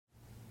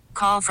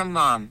call from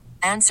mom.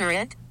 Answer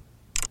it.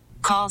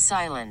 Call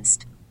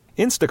silenced.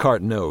 Instacart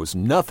knows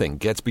nothing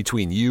gets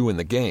between you and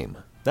the game.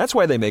 That's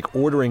why they make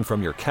ordering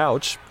from your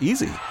couch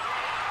easy.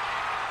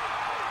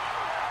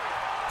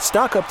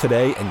 Stock up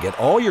today and get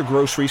all your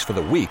groceries for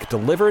the week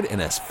delivered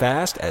in as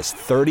fast as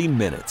 30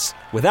 minutes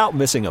without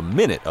missing a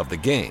minute of the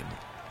game.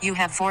 You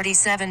have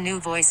 47 new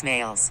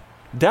voicemails.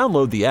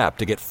 Download the app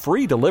to get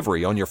free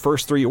delivery on your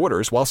first 3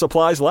 orders while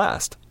supplies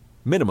last.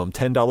 Minimum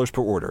 $10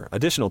 per order.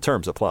 Additional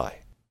terms apply.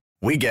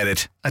 We get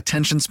it.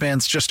 Attention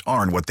spans just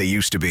aren't what they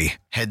used to be.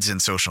 Heads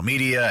in social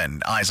media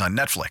and eyes on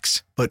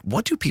Netflix. But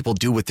what do people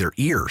do with their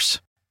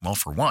ears? Well,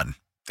 for one,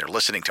 they're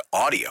listening to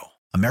audio.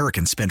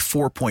 Americans spend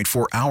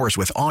 4.4 hours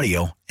with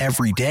audio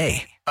every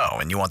day. Oh,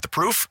 and you want the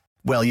proof?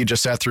 Well, you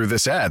just sat through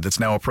this ad that's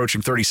now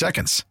approaching 30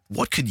 seconds.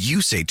 What could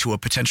you say to a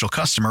potential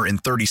customer in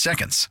 30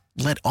 seconds?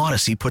 Let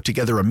Odyssey put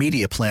together a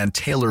media plan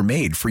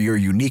tailor-made for your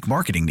unique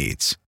marketing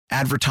needs.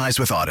 Advertise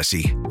with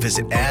Odyssey.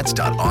 Visit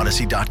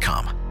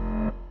ads.odyssey.com.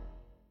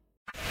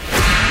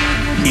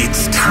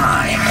 It's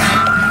time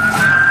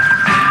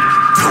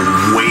to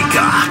wake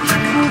up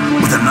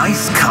with a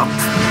nice cup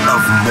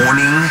of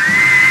morning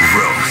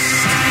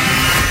roast.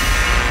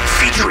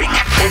 Featuring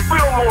the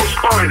Fillmore's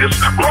finest,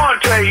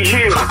 Bonta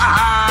here.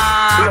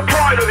 The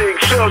pride of the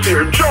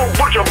Excelsior, Joe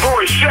Butcher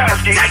Boy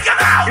Shasky.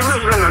 You're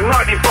listening to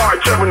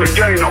 95.7 The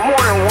Game, the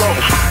morning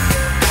roast.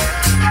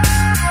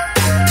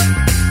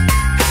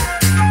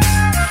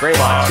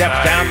 Draymond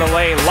steps down the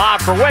lane, lob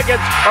for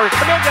Wiggins, or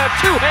Kuminga,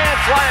 two-hand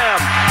slam.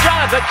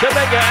 Jonathan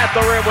Kuminga at the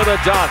rim with a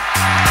dunk.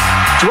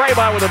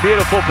 Draymond with a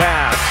beautiful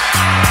pass.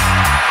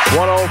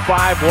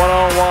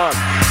 105-101.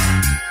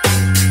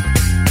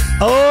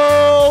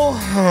 Oh,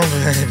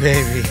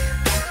 baby.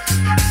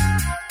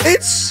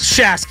 It's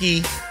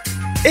Shasky.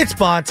 It's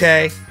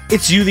Bonta.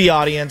 It's you, the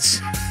audience.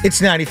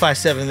 It's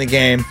 95.7 The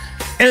Game.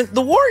 And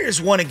the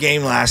Warriors won a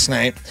game last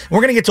night.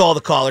 We're going to get to all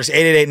the callers,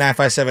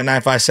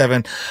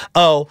 888-957-9570.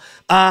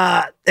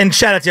 And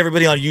shout out to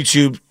everybody on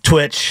YouTube,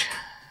 Twitch,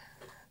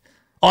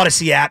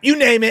 Odyssey app, you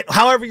name it,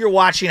 however you're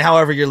watching,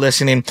 however you're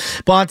listening.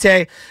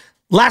 Bonta,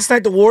 last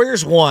night the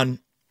Warriors won,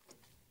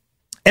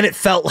 and it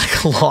felt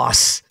like a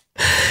loss.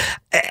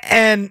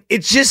 And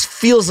it just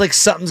feels like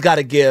something's got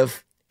to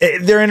give.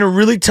 They're in a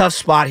really tough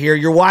spot here.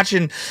 You're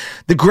watching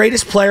the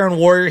greatest player in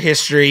Warrior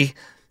history.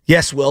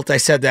 Yes, Wilt, I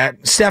said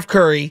that. Steph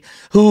Curry,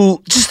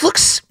 who just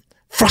looks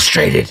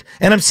frustrated.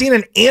 And I'm seeing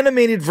an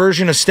animated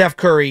version of Steph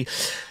Curry,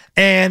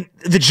 and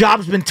the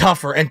job's been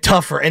tougher and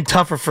tougher and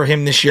tougher for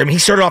him this year. I mean, he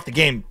started off the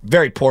game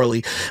very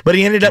poorly, but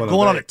he ended up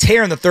going on a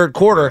tear in the third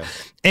quarter,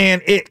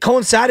 and it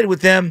coincided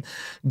with them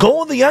going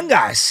with the young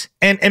guys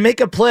and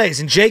making plays.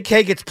 And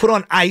JK gets put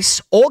on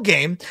ice all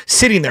game,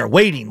 sitting there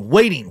waiting.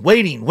 When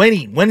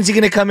is he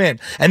going to come in?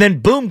 And then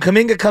boom,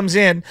 Kuminga comes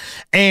in,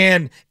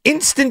 and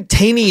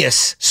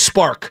instantaneous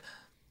spark.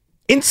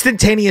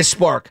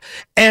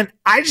 And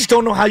I just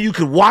don't know how you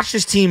could watch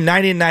this team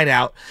night in, night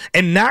out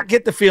and not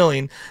get the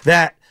feeling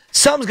that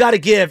something's got to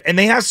give, and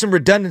they have some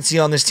redundancy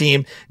on this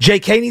team.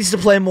 JK needs to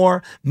play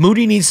more,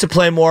 Moody needs to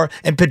play more,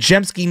 and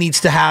Podziemski needs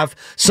to have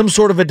some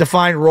sort of a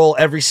defined role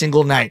every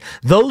single night.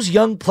 Those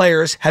young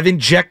players have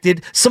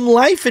injected some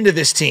life into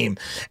this team,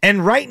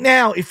 and right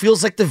now it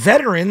feels like the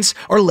veterans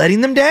are letting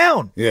them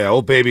down. Yeah,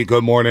 old baby,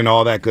 good morning,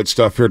 all that good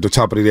stuff here at the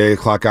top of the 8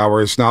 o'clock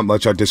hour. It's not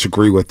much I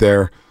disagree with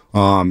there.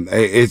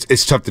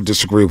 It's tough to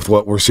disagree with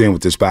what we're seeing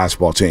with this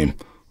basketball team.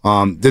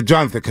 The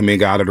Jonathan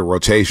Kuminga out of the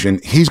rotation,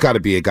 he's got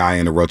to be a guy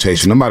in the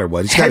rotation no matter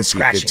what. He's got to see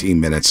 15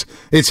 minutes.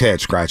 It's head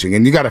scratching,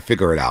 and you got to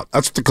figure it out.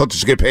 That's what the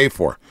coaches get paid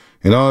for.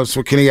 You know, that's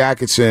what Kenny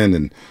Atkinson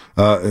and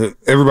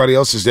everybody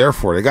else is there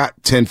for. They got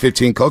 10,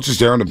 15 coaches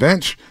there on the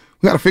bench.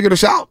 We got to figure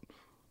this out.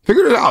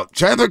 Figure it out.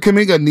 Jonathan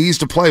Kuminga needs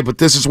to play, but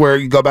this is where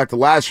you go back to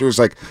last year. It's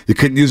like you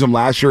couldn't use him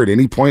last year at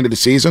any point of the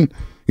season.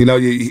 You know,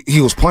 he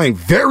was playing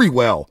very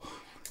well.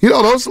 You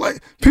know, those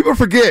people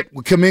forget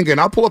with Kuminga, and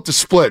I'll pull up the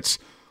splits.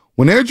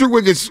 When Andrew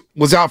Wiggins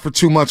was out for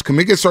 2 months,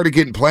 Kuminga started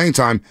getting playing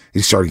time.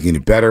 He started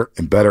getting better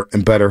and better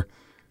and better.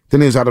 Then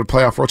he was out of the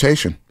playoff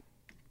rotation.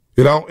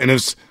 You know, and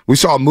we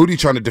saw Moody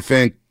trying to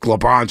defend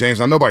LeBron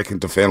James. Now, nobody can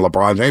defend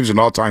LeBron James. He's an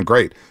all-time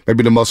great.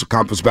 Maybe the most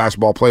accomplished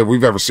basketball player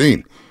we've ever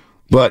seen.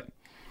 But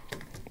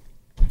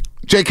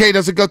JK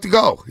doesn't get to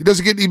go. He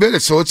doesn't get any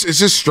minutes. So it's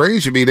just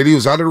strange to me that he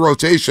was out of the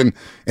rotation,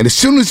 and as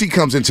soon as he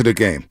comes into the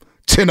game,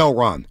 10-0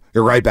 run,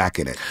 you're right back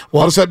in it.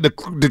 Well, all of a sudden,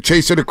 the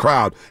chase of the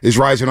crowd is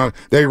rising on.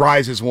 They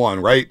rise as one,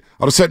 right?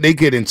 All of a sudden, they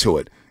get into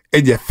it,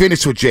 and you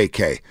finish with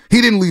JK. He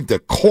didn't leave the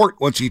court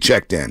once he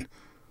checked in.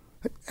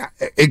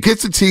 It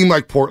gets a team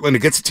like Portland,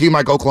 it gets a team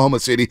like Oklahoma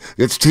City, it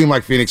gets a team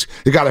like Phoenix.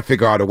 You got to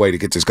figure out a way to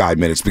get this guy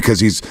minutes because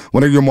he's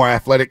one of your more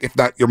athletic, if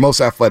not your most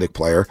athletic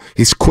player.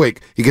 He's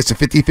quick. He gets the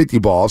 50-50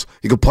 balls.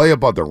 He can play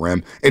above the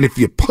rim. And if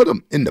you put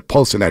him in the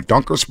post in that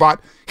dunker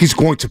spot, he's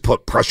going to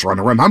put pressure on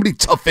the rim. How many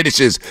tough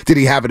finishes did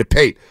he have in the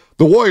paint?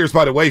 The Warriors,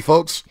 by the way,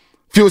 folks,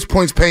 fewest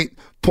points paint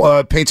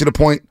to the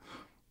point.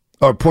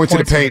 Or points in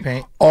the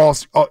paint, all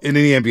in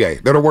the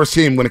NBA. They're the worst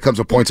team when it comes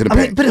to points in the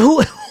paint. But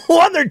who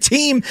on their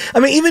team. I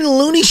mean, even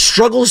Looney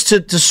struggles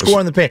to score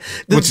in the paint.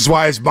 Which is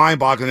why it's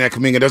mind-boggling that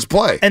Kuminga does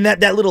play. And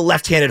that little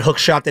left-handed hook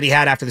shot that he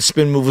had after the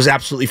spin move was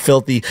absolutely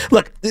filthy.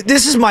 Look,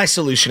 this is my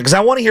solution because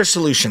I want to hear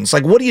solutions.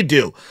 Like, what do you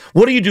do?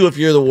 What do you do if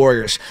you're the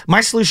Warriors?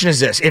 My solution is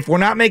this. If we're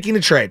not making the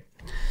trade,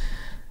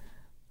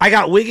 I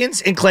got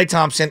Wiggins and Klay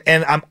Thompson,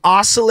 and I'm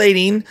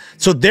oscillating.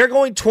 So they're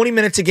going 20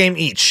 minutes a game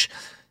each.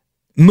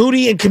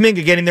 Moody and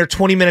Kuminga getting their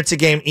 20 minutes a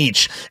game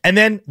each. And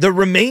then the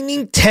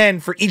remaining 10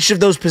 for each of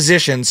those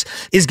positions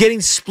is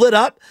getting split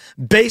up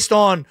based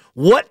on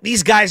what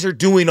these guys are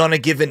doing on a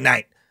given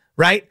night,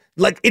 right?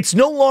 Like, it's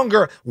no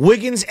longer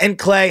Wiggins and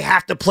Klay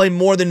have to play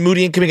more than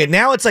Moody and Kuminga.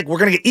 Now it's like we're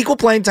going to get equal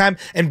playing time,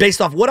 and based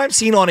off what I'm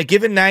seeing on a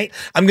given night,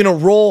 I'm going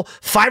to roll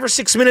 5 or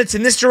 6 minutes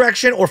in this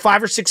direction or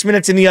 5 or 6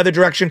 minutes in the other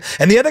direction,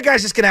 and the other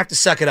guy's just going to have to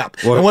suck it up.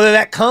 What? And whether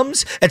that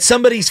comes at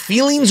somebody's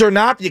feelings or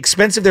not, the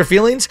expense of their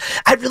feelings,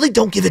 I really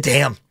don't give a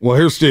damn. Well,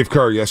 here's Steve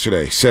Kerr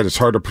yesterday. Said it's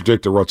hard to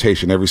predict a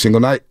rotation every single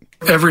night.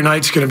 Every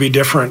night's going to be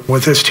different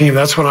with this team.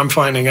 That's what I'm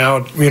finding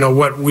out. You know,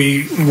 what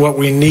we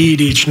need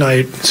each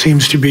night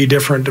seems to be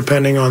different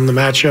depending on the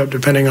matchup,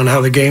 depending on how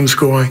the game's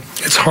going.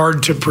 It's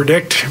hard to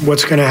predict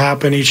what's going to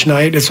happen each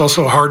night. It's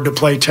also hard to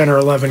play 10 or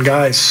 11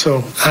 guys.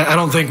 So I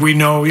don't think we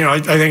know. You know, I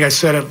think I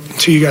said it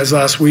to you guys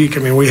last week. I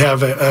mean, we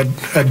have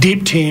a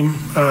deep team,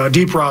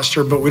 deep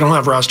roster, but we don't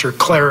have roster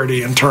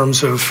clarity in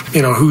terms of,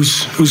 you know,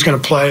 who's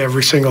going to play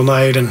every single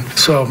night. And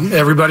so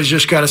everybody's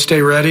just got to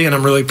stay ready. And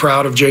I'm really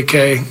proud of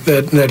JK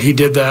that he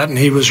did that, and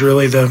he was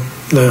really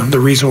the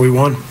reason we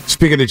won.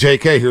 Speaking of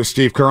JK, here's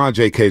Steve Kerr on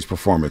JK's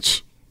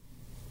performance.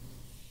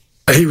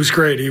 He was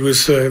great. He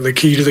was the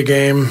key to the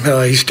game.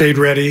 He stayed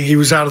ready. He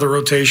was out of the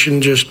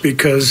rotation just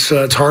because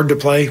it's hard to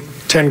play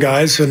 10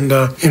 guys. And,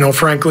 you know,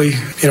 frankly,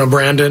 you know,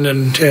 Brandon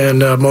and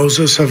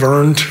Moses have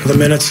earned the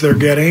minutes they're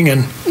getting.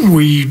 And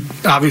we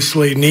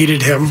obviously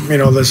needed him. You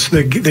know,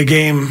 the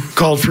game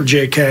called for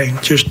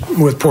JK just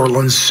with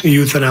Portland's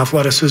youth and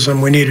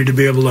athleticism. We needed to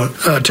be able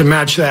to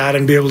match that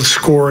and be able to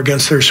score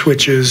against their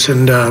switches.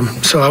 And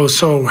so I was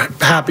so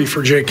happy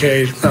for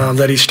JK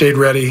that he stayed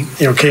ready,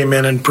 you know, came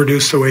in and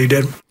produced the way he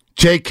did.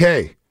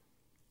 JK,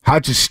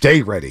 how'd you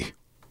stay ready?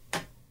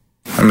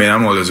 I mean,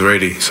 I'm always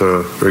ready.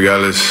 So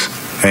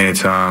regardless,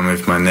 anytime,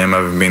 if my name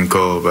haven't been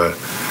called, but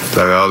like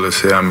I always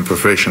say, I'm a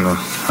professional.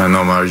 I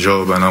know my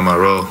job. I know my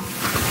role.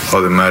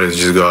 All that matters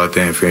is just go out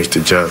there and finish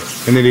the job.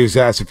 And then he was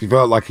asked if he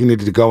felt like he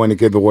needed to go in and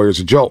give the Warriors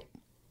a jolt.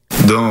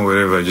 Doing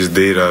whatever I just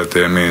did out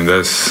there, I mean,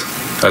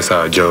 that's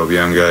our job,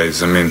 young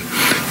guys. I mean,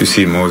 you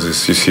see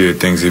Moses, you see the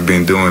things he's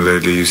been doing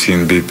lately, you see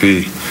in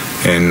BP,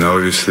 and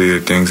obviously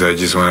the things I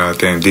just went out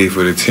there and did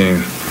for the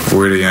team.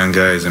 We're the young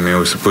guys. I mean,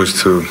 we're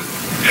supposed to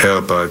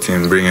help our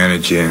team, bring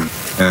energy in.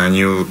 And I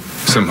knew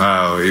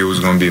somehow it was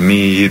going to be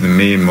me, either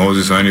me,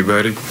 Moses, or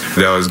anybody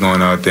that was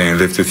going out there and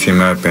lift the team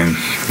up, and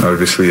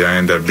obviously I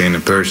ended up being the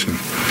person.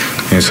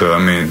 And so, I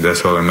mean,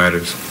 that's all that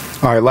matters.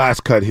 All right,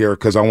 last cut here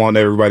because I want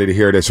everybody to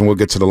hear this, and we'll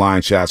get to the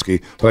line,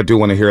 Shasky, but I do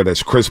want to hear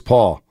this. Chris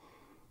Paul.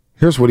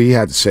 Here's what he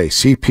had to say,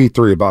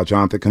 CP3, about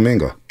Jonathan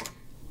Kuminga.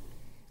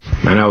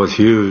 Man, that was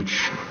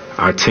huge.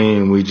 Our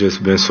team, we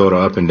just been sort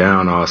of up and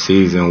down all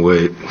season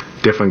with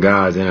different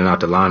guys in and out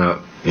the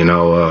lineup. You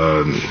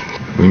know,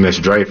 we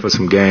missed Dre for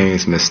some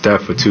games, missed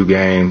Steph for 2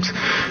 games,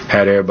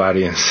 had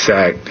everybody in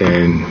sacked,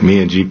 and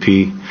me and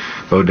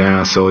GP go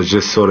down. So it's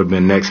just sort of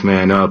been next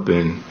man up,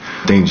 and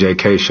I think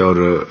JK showed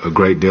a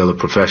great deal of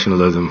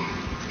professionalism,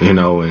 you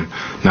know, and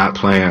not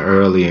playing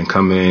early and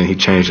coming in, he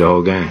changed the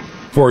whole game.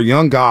 For a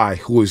young guy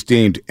who was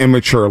deemed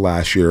immature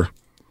last year,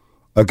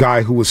 a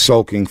guy who was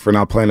sulking for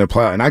not playing the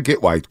playoff, and I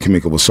get why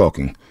Kuminga was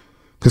sulking.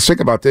 Because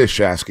think about this,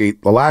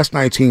 Shasky. The last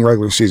 19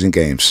 regular season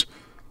games,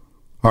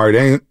 all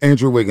right,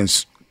 Andrew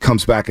Wiggins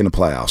comes back in the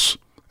playoffs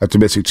after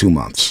missing 2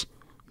 months,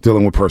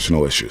 dealing with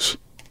personal issues.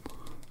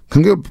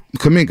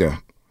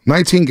 Kuminga,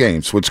 19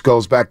 games, which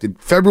goes back to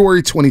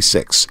February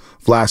 26th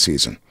of last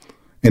season,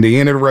 and the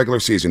end of the regular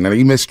season. Now,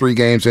 he missed 3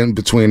 games in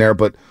between there,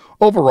 but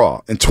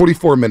overall, in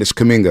 24 minutes,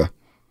 Kuminga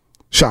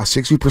shot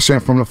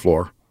 60% from the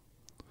floor,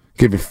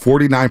 gave it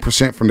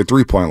 49% from the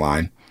three-point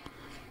line,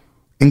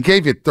 and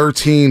gave it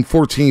 13,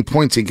 14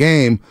 points a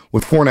game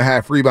with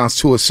 4.5 rebounds,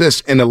 2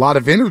 assists, and a lot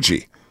of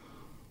energy.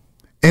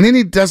 And then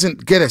he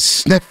doesn't get a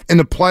sniff in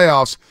the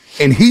playoffs,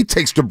 and he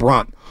takes the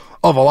brunt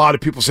of a lot of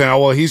people saying, oh,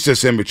 well, he's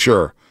just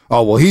immature.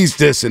 Oh, well, he's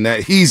this and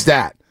that. He's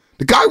that.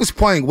 The guy was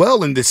playing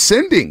well and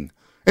descending,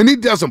 and he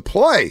doesn't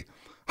play.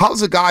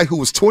 How's a guy who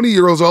was 20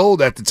 years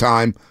old at the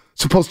time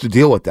supposed to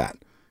deal with that?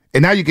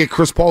 And now you get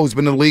Chris Paul, who's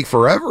been in the league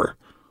forever,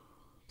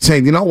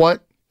 saying, you know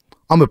what?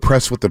 I'm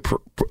impressed with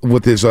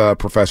his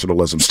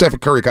professionalism. Stephen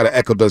Curry kind of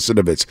echoed those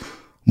sentiments.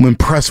 I'm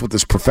impressed with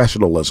his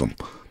professionalism.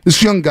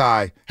 This young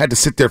guy had to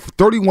sit there for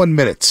 31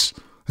 minutes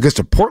against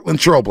the Portland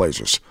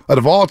Trailblazers, out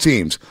of all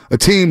teams, a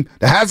team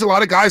that has a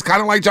lot of guys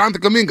kind of like Jonathan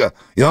Kuminga,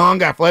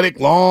 young, athletic,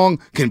 long,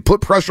 can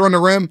put pressure on the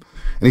rim,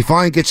 and he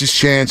finally gets his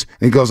chance,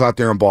 and he goes out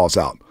there and balls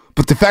out.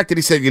 But the fact that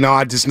he said, you know,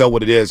 I just know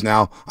what it is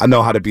now. I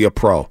know how to be a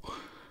pro.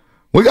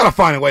 We got to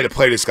find a way to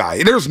play this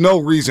guy. There's no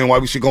reason why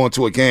we should go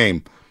into a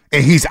game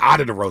and he's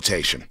out of the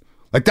rotation.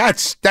 Like, that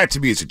to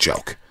me is a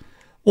joke.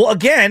 Well,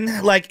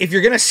 again, like if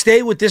you're going to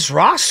stay with this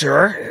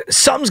roster,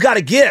 something's got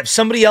to give.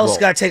 Somebody else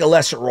got to take a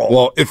lesser role.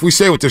 Well, if we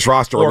stay with this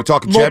roster, are we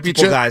talking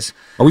championship? Guys.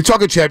 Are we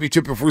talking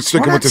championship if we're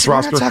sticking with this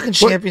roster? We're not talking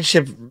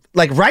championship.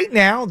 Like right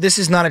now, this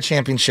is not a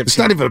championship It's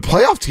team. not even a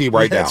playoff team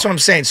right now. That's what I'm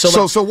saying.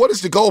 So what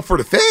is the goal for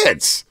the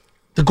fans?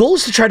 The goal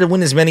is to try to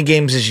win as many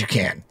games as you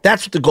can.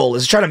 That's what the goal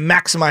is, to try to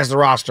maximize the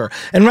roster.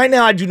 And right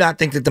now, I do not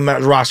think that the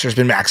roster has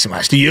been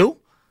maximized. Do you?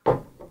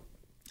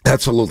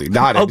 Absolutely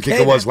not. I think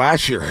it was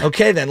last year.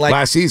 Okay, then. Like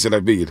last season, I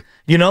mean.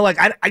 You know, like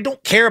I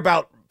don't care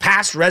about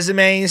past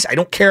resumes. I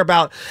don't care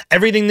about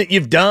everything that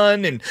you've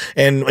done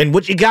and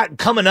what you got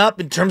coming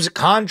up in terms of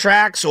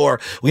contracts or,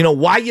 you know,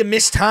 why you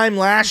missed time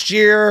last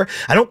year.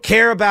 I don't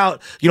care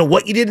about, you know,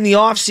 what you did in the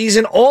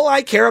offseason. All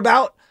I care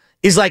about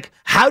is, like,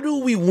 how do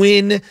we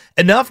win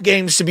enough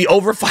games to be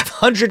over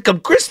 500 come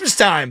Christmas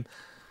time?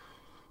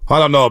 I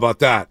don't know about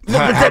that.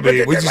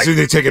 We just need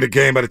to take it a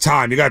game at a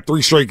time. You got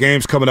 3 straight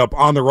games coming up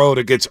on the road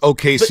against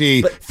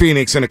OKC,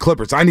 Phoenix, and the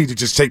Clippers. I need to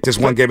just take this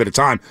one game at a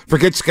time.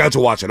 Forget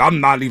schedule watching. I'm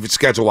not even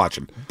schedule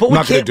watching. I'm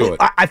not going to do it.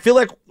 I feel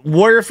like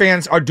Warrior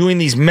fans are doing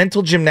these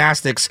mental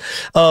gymnastics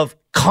of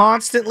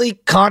constantly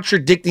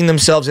contradicting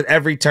themselves at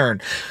every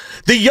turn.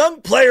 The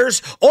young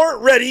players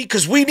aren't ready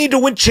because we need to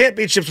win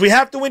championships. We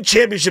have to win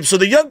championships, so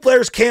the young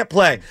players can't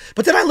play.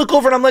 But then I look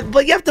over and I'm like,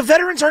 but yeah, the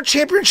veterans aren't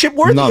championship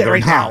worthy yet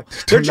right now.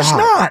 They're just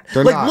not.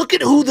 Look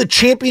at who the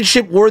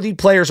championship worthy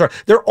players are.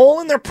 They're all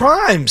in their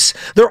primes.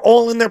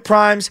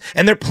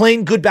 And they're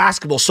playing good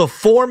basketball. So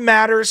form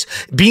matters.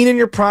 Being in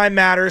your prime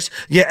matters.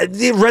 Yeah,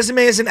 the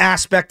resume is an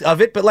aspect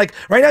of it, but like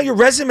right now, your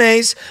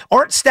resumes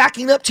aren't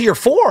stacking up to your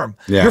form.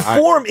 Yeah, your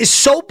form is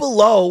so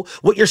below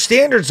what your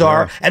standards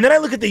are. And then I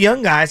look at the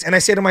young guys and I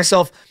say to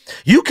myself,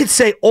 you could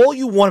say all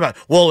you want about,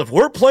 well, if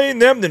we're playing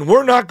them, then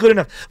we're not good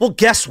enough. Well,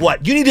 guess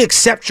what? You need to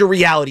accept your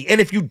reality. And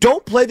if you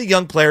don't play the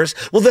young players,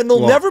 well, then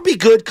they'll never be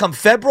good come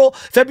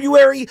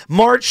February,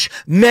 March,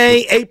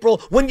 May,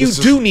 April, when you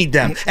do need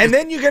them. And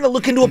then you're going to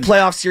look into a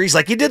playoff series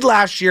like you did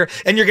last year,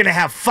 and you're going to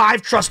have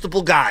 5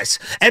 trustable guys.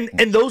 And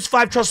those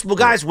 5 trustable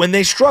guys, when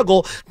they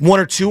struggle, 1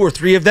 or 2 or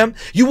 3 of them,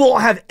 you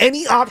won't have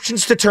any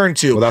options to turn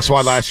to. Well, that's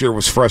why last year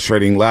was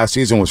frustrating. Last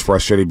season was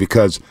frustrating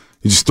because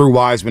you just threw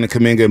Wiseman and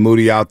Kuminga and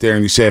Moody out there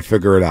and you said,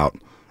 figure it out.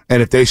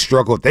 And if they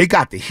struggled, they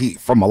got the heat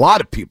from a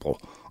lot of people.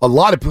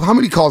 How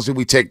many calls did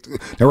we take?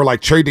 They were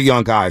like, trade the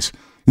young guys.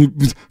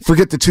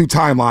 Forget the 2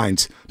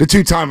 timelines.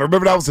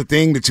 Remember that was the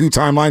thing, the 2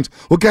 timelines?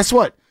 Well, guess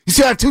what? You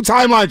still have 2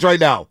 timelines right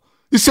now.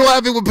 You still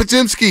have it with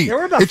Podziemski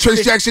and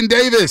Trace Jackson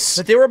Davis.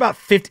 But they were about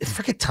 50.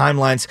 Forget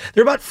timelines.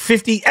 They're about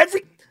 50.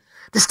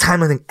 This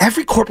timeline thing,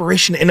 every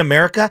corporation in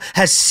America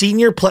has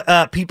senior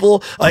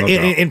people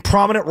in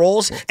prominent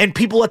roles and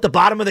people at the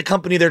bottom of the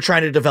company they're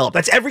trying to develop.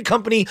 That's every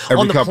company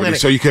on the planet.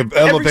 So you can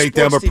elevate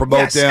them or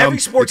promote them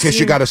in case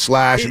you got a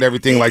slash and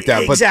everything like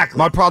that. Exactly.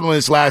 But my problem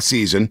is last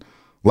season,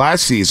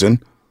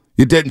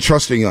 you didn't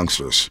trust the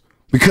youngsters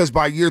because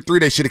by year 3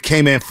 they should have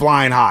came in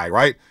flying high,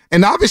 right?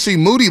 And obviously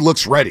Moody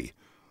looks ready.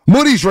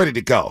 Moody's ready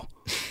to go.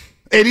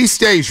 And he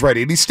stays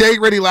ready. And he stayed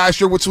ready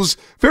last year, which was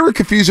very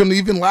confusing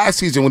even last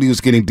season when he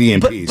was getting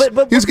DMPs.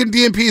 But he was getting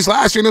DMPs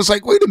last year, and it was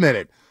like, wait a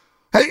minute.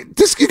 Hey,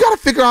 you got to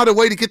figure out a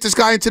way to get this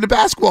guy into the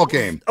basketball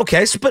game.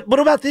 Okay, but what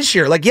about this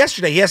year? Like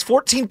yesterday, he has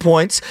 14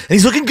 points, and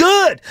he's looking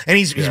good. And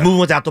he's moving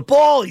without the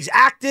ball. He's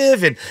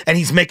active, and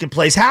he's making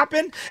plays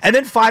happen. And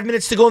then 5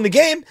 minutes to go in the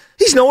game,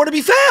 he's nowhere to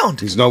be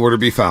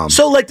found.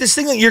 So, like, this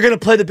thing that you're going to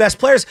play the best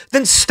players,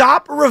 then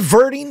stop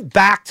reverting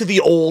back to the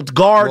old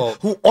guard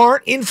who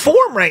aren't in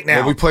form right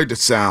now. Well, we played the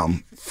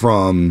sound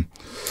from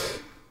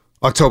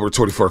October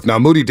 24th. Now,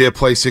 Moody did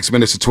play 6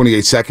 minutes and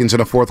 28 seconds in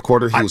the fourth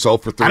quarter. He was 0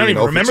 for 3. I don't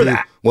even remember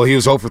that. Well, he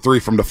was 0 for 3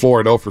 from the floor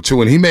and 0 for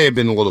 2, and he may have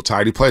been a little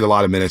tired. He played a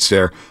lot of minutes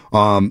there.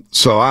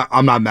 So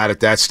I'm not mad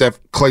at that.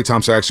 Klay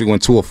Thompson actually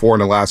went 2 of 4 in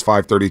the last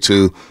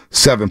 5:32,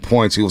 7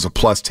 points. He was a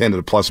plus 10 to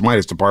the plus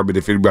minus department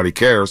if anybody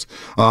cares.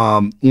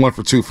 1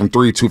 for 2 from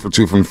 3, 2 for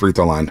 2 from the free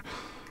throw line.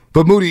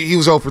 But Moody, he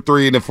was 0 for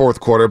 3 in the fourth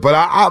quarter. But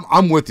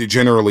I'm with you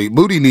generally.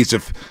 Moody's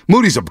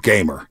a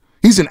gamer.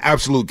 He's an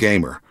absolute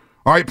gamer.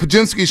 All right,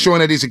 Podziemski's showing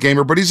that he's a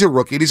gamer, but he's a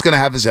rookie. And he's going to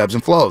have his ebbs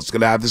and flows. He's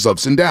going to have his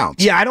ups and downs.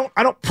 Yeah, I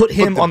don't put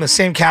him on the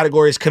same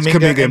category as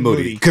Kuminga and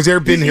Moody because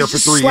they've been here for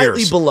 3 years.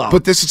 Slightly below.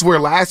 But this is where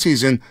last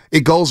season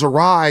it goes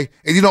awry,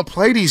 and you don't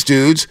play these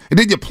dudes, and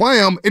then you play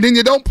them, and then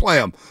you don't play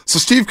them. So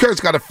Steve Kerr's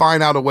got to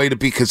find out a way to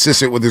be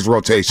consistent with his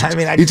rotations.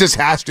 He just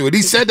has to, and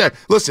he said that.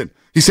 Listen.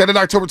 He said it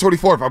October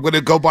 24th, I'm going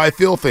to go by a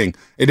feel thing.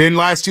 And then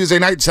last Tuesday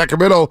night in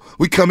Sacramento,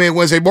 we come in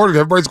Wednesday morning,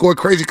 everybody's going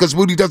crazy because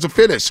Moody doesn't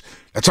finish.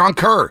 That's on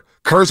Kerr.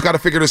 Kerr's got to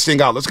figure this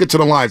thing out. Let's get to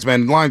the lines,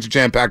 man. The lines are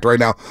jam-packed right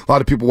now. A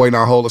lot of people waiting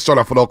on hold. Let's start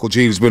off with Uncle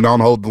Gene, who's been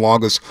on hold the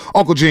longest.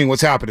 Uncle Gene,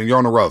 what's happening? You're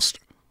on the roast.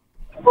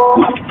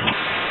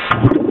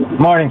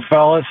 Morning,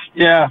 fellas.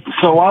 Yeah,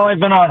 so while I've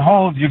been on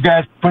hold, you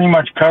guys pretty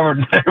much covered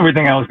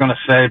everything I was going to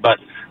say, but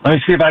let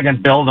me see if I can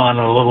build on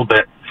it a little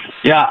bit.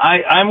 Yeah,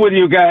 I'm with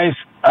you guys.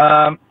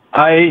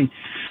 I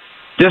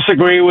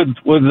disagree with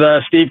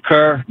Steve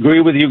Kerr.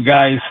 Agree with you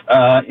guys.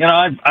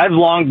 I've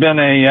long been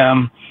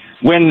a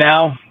win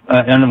now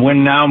in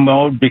win now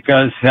mode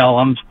because, hell,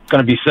 I'm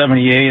going to be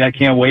 78. I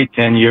can't wait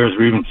 10 years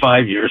or even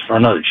 5 years for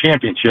another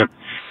championship.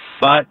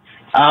 But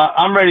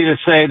I'm ready to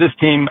say this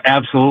team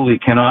absolutely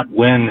cannot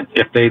win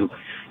if they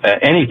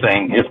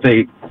anything if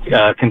they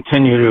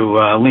continue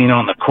to lean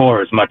on the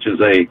core as much as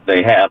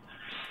they have.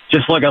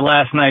 Just look at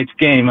last night's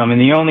game. I mean,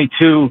 the only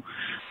two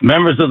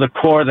members of the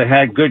core that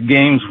had good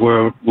games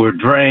were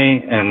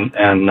Dre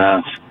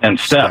and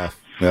Steph.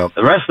 Yep.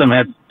 The rest of them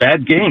had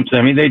bad games.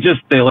 I mean, they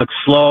look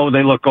slow,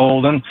 they look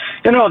old, and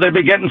they've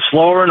been getting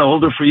slower and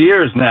older for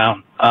years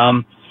now.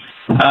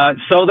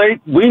 So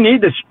we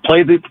need to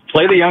play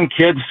the young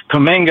kids.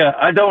 Kuminga,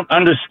 I don't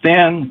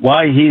understand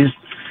why he's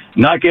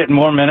not getting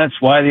more minutes.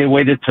 Why they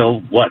waited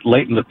till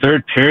late in the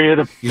third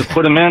period to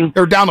put him in?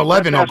 They're down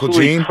 11, That's Uncle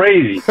Gene.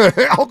 Crazy.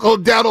 Uncle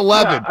down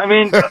 11. Yeah, I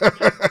mean,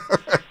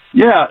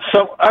 yeah.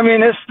 So I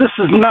mean, this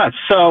is nuts.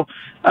 So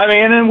I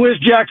mean, and then where's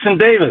Jackson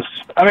Davis?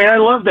 I mean, I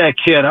love that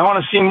kid. I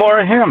want to see more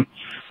of him.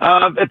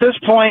 At this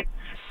point,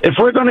 if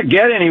we're going to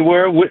get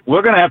anywhere,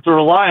 we're going to have to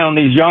rely on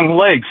these young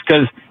legs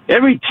because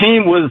every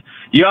team with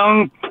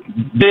young,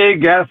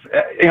 big,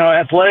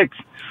 athletic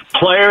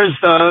players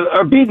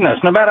are beating us,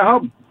 no matter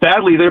how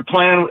badly they're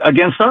playing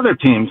against other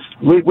teams.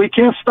 We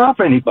can't stop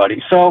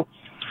anybody. So,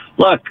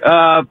 look,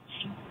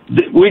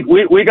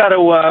 we got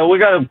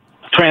to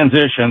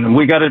transition, and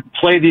we got to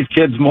play these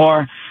kids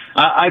more.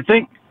 I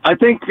think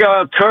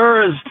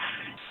Kerr is.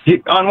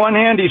 On one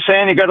hand, he's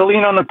saying you got to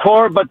lean on the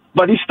core, but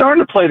he's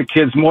starting to play the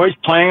kids more. He's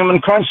playing them in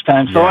crunch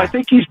time, so I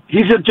think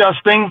he's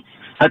adjusting.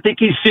 I think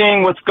he's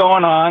seeing what's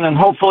going on, and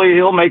hopefully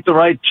he'll make the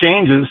right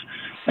changes.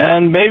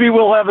 And maybe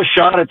we'll have a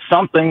shot at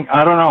something.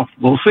 I don't know.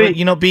 We'll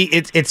see. Well, B,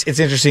 it's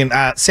interesting.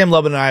 Sam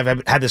Lubin and I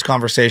have had this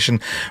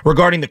conversation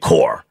regarding the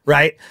core,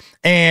 right?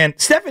 And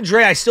Steph and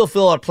Dre, I still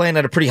feel are playing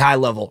at a pretty high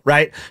level,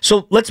 right?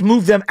 So let's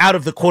move them out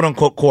of the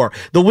quote-unquote core.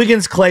 The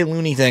Wiggins, Clay,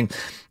 Looney thing.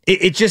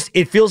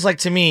 It feels like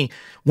to me,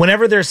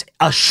 whenever there's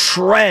a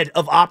shred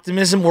of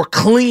optimism, we're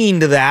clinging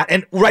to that,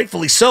 and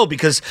rightfully so,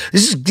 because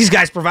these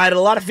guys provided a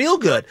lot of feel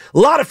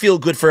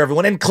good for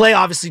everyone, and Clay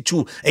obviously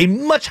to a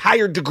much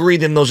higher degree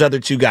than those other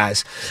two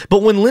guys.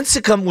 But when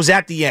Lincecum was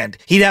at the end,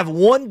 he'd have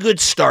one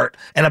good start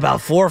and about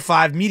 4 or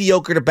 5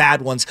 mediocre to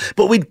bad ones,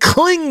 but we'd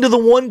cling to the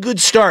one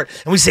good start,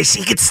 and we'd say,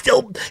 see, he could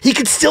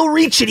still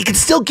reach it, he could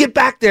still get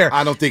back there.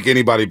 I don't think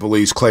anybody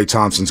believes Klay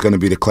Thompson's going to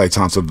be the Klay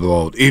Thompson of the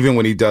old, even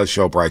when he does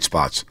show bright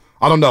spots.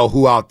 I don't know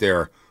who out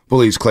there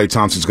believes Klay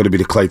Thompson's going to be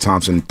the Klay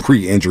Thompson,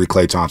 pre-injury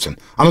Klay Thompson.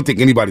 I don't think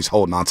anybody's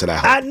holding on to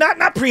that hope.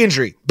 Not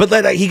pre-injury, but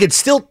like he could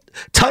still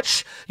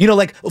touch,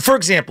 like, for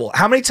example,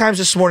 how many times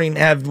this morning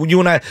have you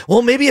and I,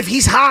 well, maybe if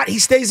he's hot, he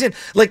stays in.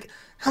 Like,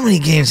 how many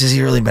games has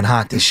he really been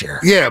hot this year?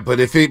 Yeah, but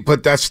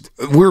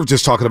we're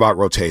just talking about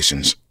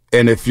rotations.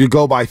 And if you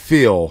go by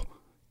feel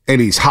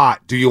and he's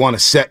hot, do you want to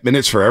set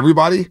minutes for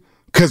everybody?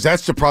 Because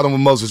that's the problem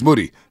with Moses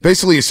Moody.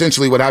 Basically,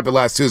 essentially what happened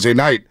last Tuesday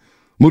night,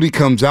 Moody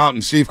comes out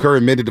and Steve Kerr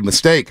admitted a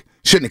mistake.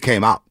 Shouldn't have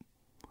came out.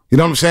 You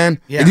know what I'm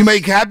saying? Yes. And you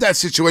may have that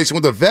situation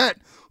with a vet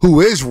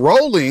who is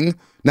rolling.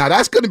 Now,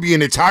 that's going to be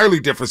an entirely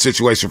different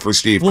situation for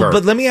Steve Kerr.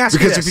 But let me ask you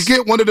this. Because if you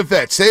get one of the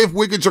vets, say if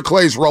Wiggins or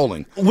Clay's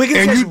rolling.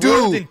 Wiggins has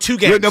rolled in 2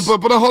 games.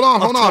 But hold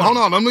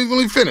on. Let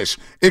me finish.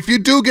 If you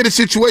do get a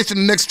situation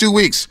in the next 2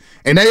 weeks,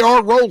 and they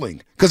are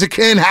rolling, because it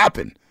can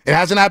happen. It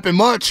hasn't happened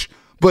much.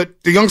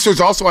 But the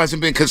youngsters also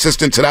hasn't been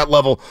consistent to that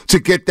level to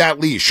get that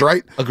leash,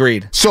 right?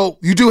 Agreed. So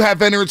you do have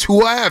veterans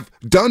who have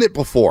done it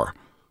before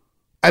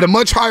at a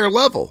much higher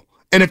level.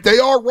 And if they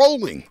are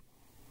rolling,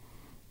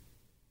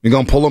 you're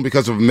going to pull them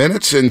because of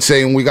minutes and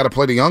saying we got to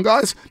play the young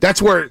guys?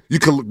 That's where you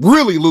could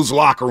really lose the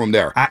locker room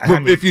there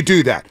if you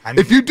do that.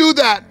 If you do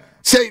that,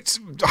 say,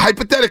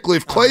 hypothetically,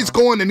 if Clay's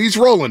going and he's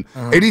rolling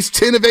and he's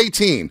 10 of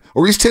 18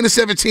 or he's 10 of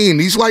 17,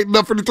 he's lighting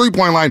up for the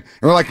three-point line,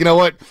 and we're like, you know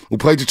what? We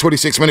played you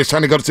 26 minutes,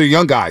 time to go to the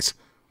young guys.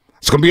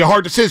 It's going to be a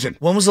hard decision.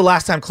 When was the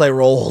last time Clay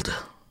rolled?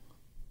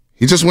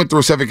 He just went through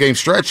a 7-game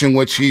stretch in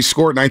which he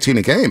scored 19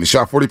 a game. He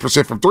shot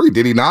 40% from 3,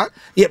 did he not?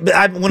 Yeah,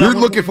 but you're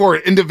looking for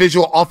an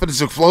individual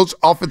offensive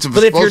explosion.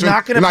 But if you're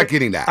not going to, not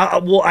getting that.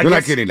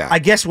 Not getting that. I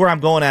guess where I'm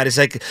going at is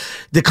like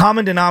the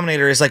common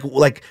denominator is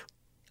like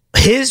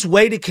his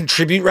way to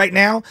contribute right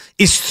now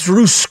is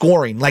through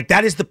scoring. Like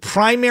that is the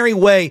primary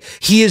way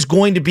he is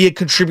going to be a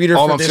contributor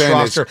for this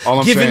roster,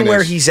 given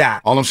where he's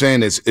at. All I'm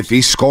saying is if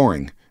he's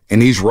scoring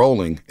and he's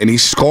rolling and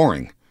he's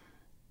scoring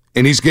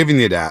and he's giving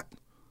you that,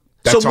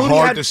 that's a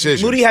hard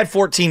decision. Moody had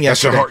 14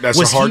 yesterday. That's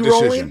a hard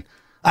decision.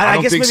 I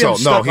don't guess think so.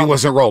 No, he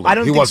wasn't rolling. I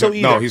don't think so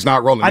either. No, he's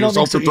not rolling. He was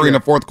 0 for 3 in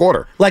the fourth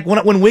quarter. Like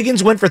when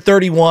Wiggins went for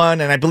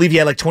 31, and I believe he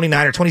had like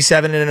 29 or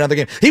 27 in another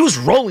game. He was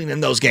rolling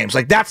in those games.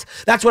 Like that's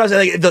what I was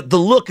like. The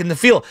look and the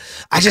feel.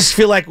 I just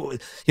feel like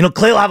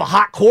Clay will have a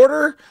hot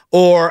quarter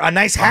or a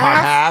nice half. A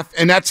hot half,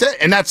 and that's it.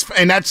 And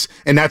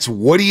that's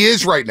what he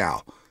is right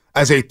now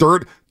as a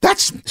third.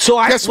 Guess what?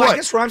 I guess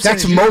what I'm saying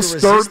that's most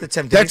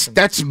third.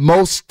 That's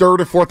most third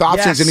or fourth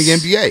options in the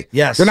NBA.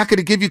 Yes, they're not going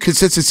to give you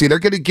consistency. They're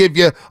going to give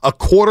you a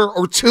quarter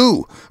or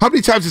two. How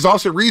many times has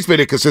Austin Reeves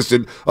been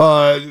inconsistent?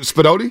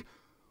 Spinotti,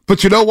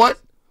 but you know what?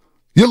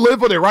 You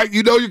live with it, right?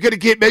 You know you're going to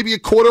get maybe a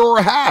quarter or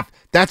a half.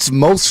 That's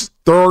most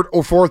third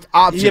or fourth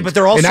options. Yeah, but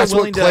they're also and that's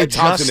willing what Klay to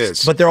Thompson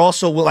adjust. is. But they're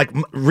also like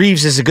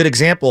Reeves is a good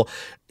example.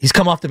 He's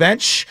come off the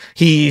bench.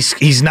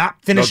 He's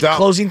not finished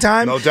closing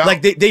time. No doubt.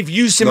 Like they've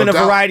used him in a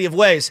variety of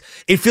ways.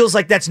 It feels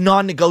like that's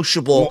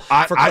non-negotiable for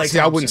Klay Thompson.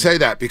 I wouldn't say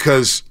that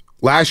because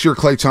last year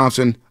Klay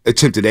Thompson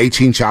attempted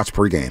 18 shots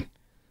per game.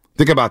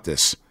 Think about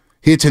this.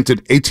 He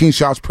attempted 18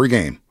 shots per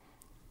game.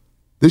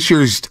 This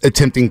year he's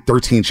attempting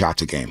 13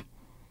 shots a game.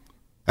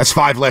 That's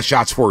 5 less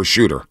shots for a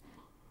shooter.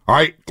 All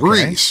right,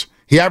 threes. Okay.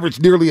 He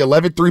averaged nearly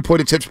 11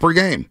 three-point attempts per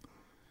game.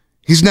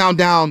 He's now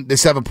down to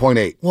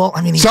 7.8. Well,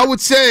 I mean, so I would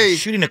say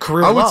shooting a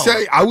career low.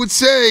 I would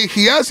say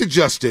he has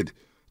adjusted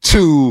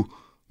to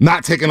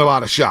not taking a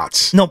lot of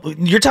shots. No,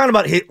 you're talking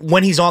about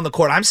when he's on the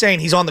court. I'm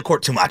saying he's on the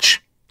court too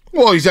much.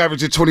 Well, he's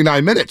averaging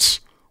 29 minutes,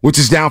 which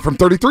is down from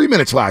 33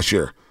 minutes last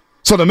year.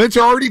 So the minutes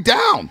are already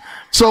down.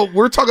 So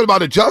we're talking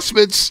about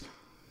adjustments.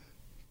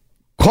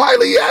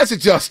 Quietly, he has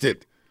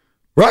adjusted,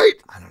 right?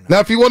 I don't know. Now,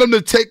 if you want him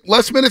to take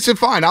less minutes, then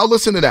fine. I'll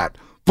listen to that.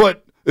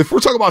 But if we're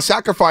talking about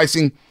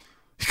sacrificing,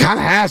 he kind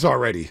of has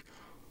already.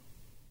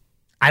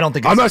 I don't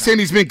think. I'm not saying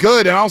he's been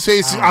good, and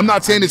I'm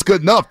not saying it's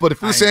good enough. But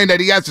if you're saying that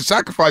he has to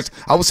sacrifice,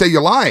 I would say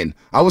you're lying.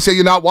 I would say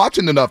you're not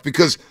watching enough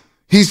because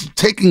he's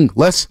taking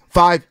less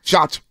 5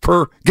 shots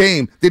per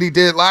game than he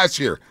did last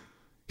year.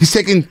 He's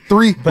taking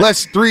 3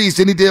 less threes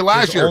than he did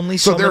last year. Only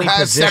so there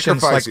has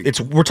sacrificing. Like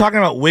we're talking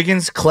about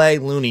Wiggins,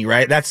 Klay, Looney,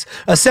 right? That's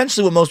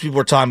essentially what most people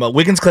are talking about.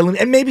 Wiggins, Klay, Looney,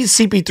 and maybe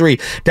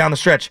CP3 down the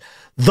stretch.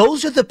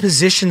 Those are the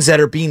positions that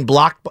are being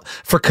blocked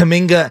for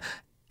Kuminga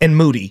and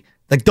Moody.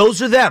 Like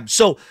those are them.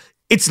 So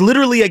it's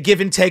literally a give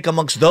and take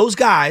amongst those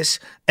guys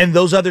and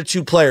those other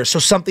 2 players. So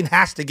something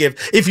has to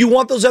give if you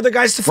want those other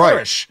guys to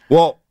flourish. Right.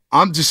 Well,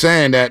 I'm just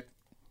saying that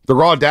the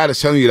raw data is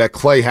telling you that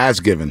Klay has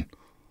given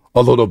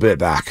a little bit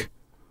back.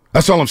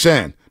 That's all I'm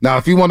saying. Now,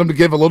 if you want him to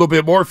give a little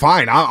bit more,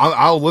 fine.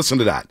 I'll listen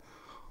to that.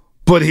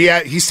 But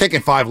he's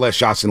taken 5 less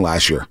shots than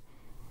last year.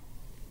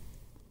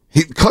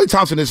 Klay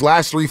Thompson, his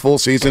last 3 full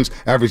seasons,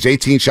 averaged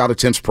 18 shot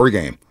attempts per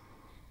game.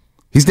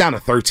 He's down to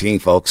 13,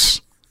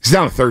 folks. He's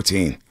down to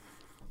 13.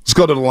 Let's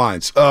go to the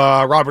lines.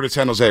 Robert at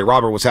San Jose.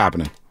 Robert, what's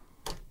happening?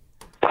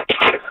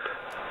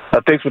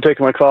 Thanks for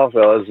taking my call,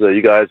 fellas.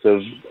 You guys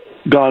have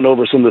gone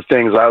over some of the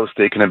things I was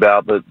thinking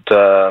about, but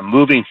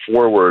moving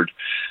forward,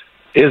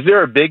 is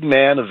there a big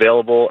man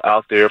available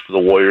out there for the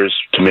Warriors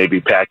to maybe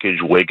package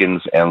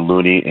Wiggins and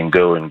Looney and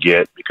go and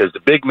get? Because the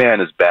big man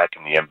is back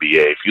in the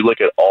NBA. If you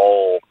look at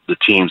all the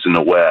teams in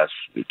the West,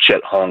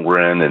 Chet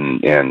Holmgren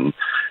and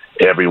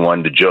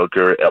everyone, the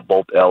Joker,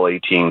 both LA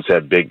teams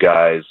have big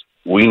guys.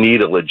 We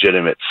need a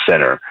legitimate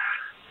center.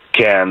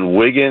 Can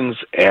Wiggins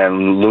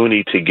and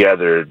Looney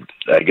together,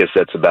 I guess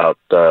that's about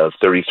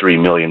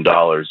 $33 million.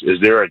 Is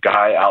there a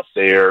guy out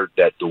there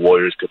that the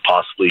Warriors could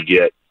possibly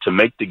get to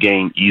make the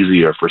game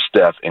easier for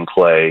Steph and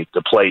Klay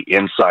to play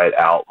inside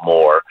out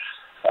more,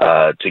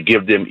 to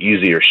give them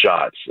easier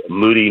shots?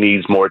 Moody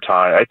needs more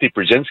time. I think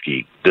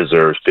Brzezinski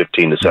deserves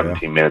 15 to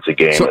 17 minutes a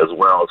game, as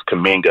well as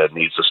Kuminga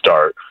needs to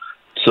start.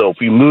 So if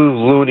we move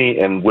Looney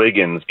and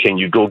Wiggins, can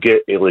you go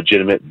get a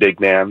legitimate big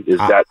man? Is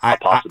that a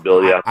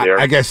possibility out there?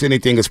 I guess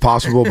anything is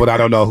possible, but I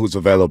don't know who's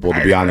available,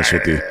 to be honest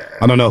with you.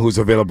 I don't know who's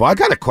available. I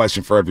got a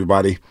question for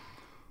everybody.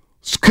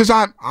 Because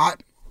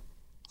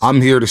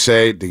I'm here to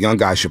say the young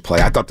guys should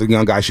play. I thought the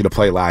young guys should have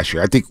played last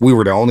year. I think we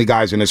were the only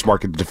guys in this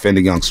market to defend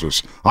the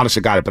youngsters.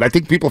 Honestly, got it. But I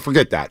think people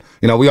forget that.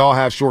 You know, we all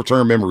have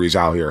short-term memories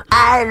out here.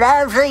 I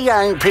love the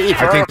young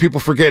people. I think people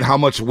forget how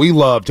much we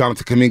love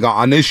Jonathan Kuminga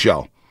on this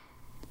show.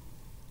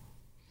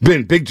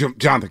 Been big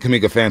Jonathan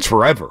Kuminga fans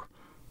forever.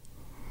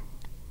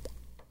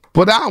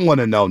 But I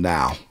want to know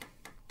now,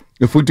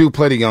 if we do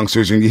play the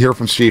youngsters and you hear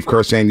from Steve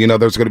Kerr saying, you know,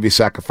 there's going to be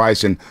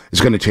sacrifice and it's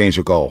going to change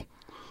the goal,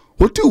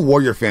 what do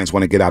Warrior fans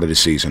want to get out of the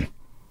season?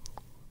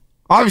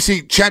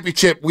 Obviously,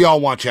 championship, we all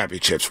want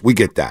championships. We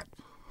get that.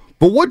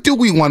 But what do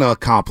we want to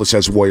accomplish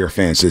as Warrior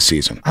fans this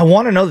season? I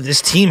want to know that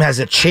this team has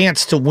a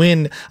chance to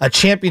win a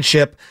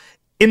championship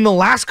in the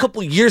last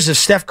couple of years of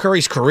Steph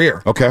Curry's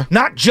career. Okay.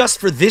 Not just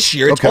for this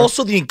year. It's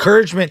also the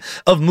encouragement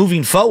of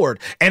moving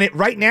forward. And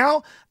right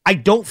now, I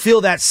don't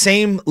feel that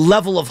same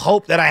level of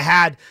hope that I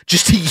had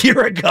just a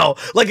year ago.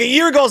 Like a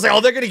year ago, I was like,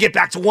 oh, they're going to get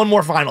back to one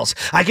more finals.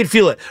 I can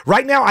feel it.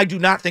 Right now, I do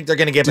not think they're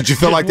going to get back. Did you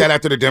feel like that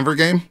after the Denver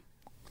game?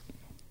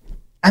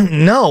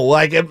 No.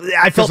 Like,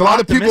 I felt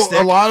optimistic.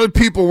 A lot of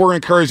people were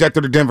encouraged after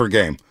the Denver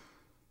game.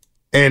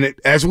 And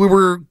as we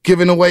were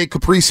giving away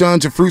Capri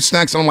Suns and fruit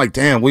snacks, I'm like,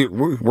 damn,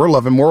 we're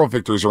loving moral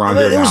victories around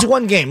here now. It was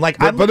one game. Like,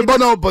 but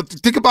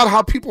think about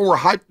how people were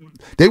hyped.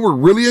 They were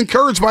really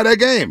encouraged by that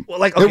game. Well,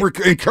 They were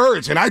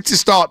encouraged. And I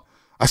just thought,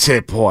 I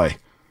said, boy,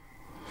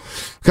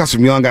 got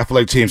some young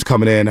athletic teams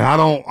coming in, and I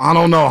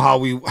don't know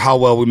how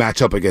well we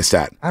match up against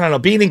that. I don't know.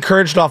 Being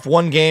encouraged off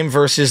one game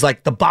versus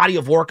like the body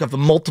of work of the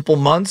multiple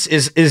months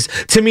is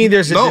to me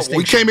there's a distinction.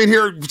 We came in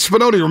here,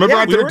 Spinoni, remember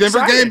after the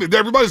Denver game?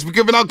 Everybody's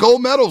giving out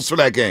gold medals for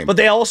that game. But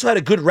they also had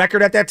a good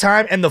record at that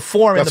time, and the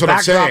form and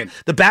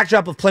the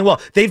backdrop of playing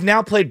well. They've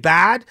now played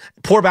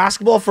poor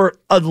basketball for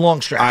a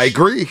long stretch. I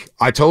agree.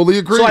 I totally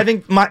agree. So I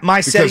think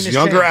my setting is because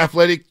younger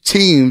athletic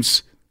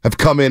teams have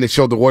come in and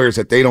showed the Warriors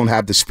that they don't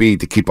have the speed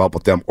to keep up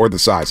with them or the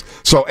size.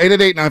 So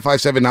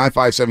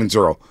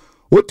 888-957-9570.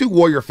 What do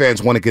Warrior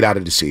fans want to get out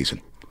of the season?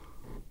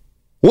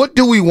 What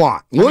do we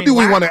want? What do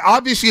we want to?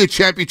 Obviously, a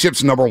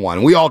championship's number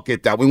one. We all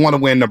get that. We want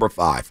to win number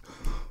 5.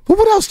 But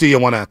what else do you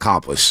want to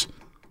accomplish?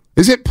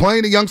 Is it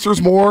playing the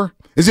youngsters more?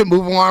 Is it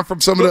moving on from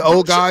some of the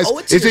old guys?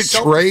 Is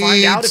it trades?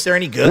 Find out if they're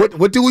any good.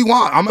 What do we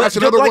want? I'm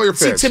asking other Warrior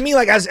fans. To me,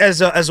 like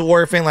as a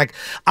Warrior fan, like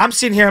I'm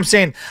sitting here, I'm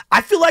saying I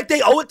feel like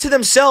they owe it to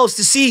themselves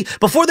to see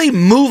before they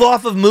move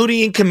off of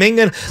Moody and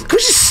Kuminga. Could we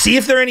just see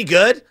if they're any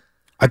good?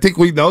 I think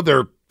we know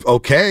they're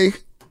okay.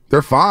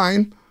 They're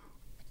fine.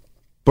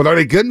 But are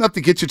they good enough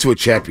to get you to a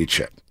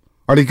championship?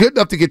 Are they good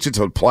enough to get you to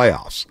the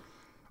playoffs?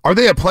 Are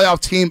they a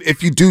playoff team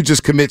if you do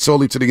just commit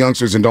solely to the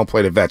youngsters and don't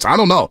play the vets? I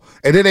don't know.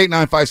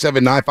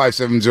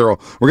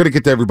 888-957-9570. We're going to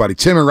get to everybody.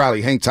 Tim and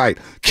Riley, hang tight.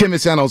 Kim in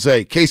San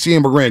Jose, Casey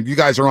and Marin, you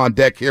guys are on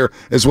deck here,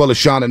 as well as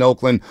Sean in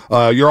Oakland.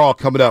 You're all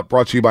coming up,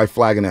 brought to you by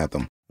Flag and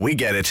Anthem. We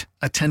get it.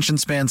 Attention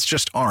spans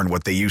just aren't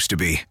what they used to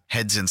be.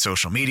 Heads in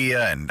social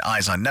media and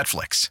eyes on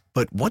Netflix.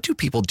 But what do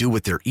people do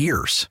with their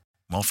ears?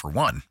 Well, for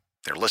one,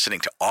 they're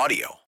listening to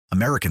audio.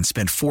 Americans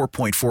spend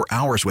 4.4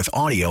 hours with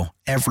audio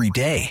every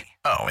day.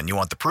 Oh, and you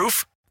want the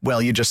proof? Well,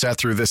 you just sat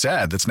through this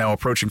ad that's now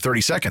approaching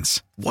 30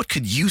 seconds. What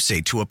could you say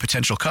to a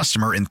potential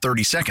customer in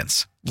 30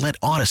 seconds? Let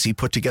Odyssey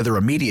put together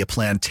a media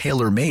plan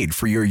tailor-made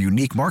for your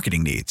unique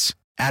marketing needs.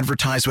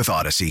 Advertise with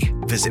Odyssey.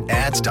 Visit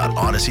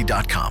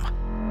ads.odyssey.com.